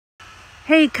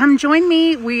Hey, come join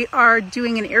me. We are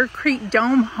doing an Aircrete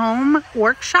dome home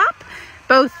workshop.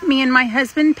 Both me and my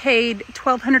husband paid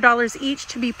 $1,200 each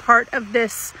to be part of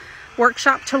this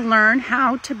workshop to learn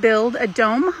how to build a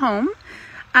dome home.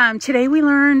 Today we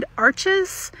learned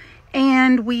arches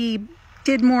and we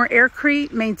did more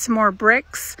Aircrete, made some more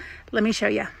bricks. Let me show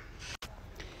you.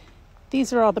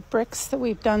 These are all the bricks that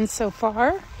we've done so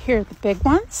far. Here are the big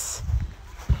ones.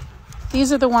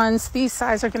 These are the ones, these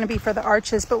size are going to be for the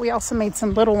arches, but we also made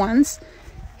some little ones.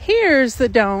 Here's the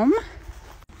dome.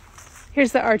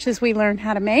 Here's the arches we learned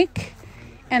how to make.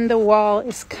 And the wall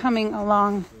is coming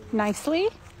along nicely.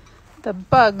 The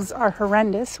bugs are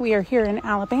horrendous. We are here in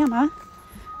Alabama.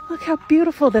 Look how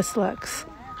beautiful this looks.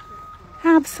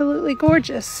 Absolutely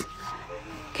gorgeous.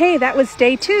 Okay, that was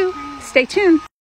day 2. Stay tuned.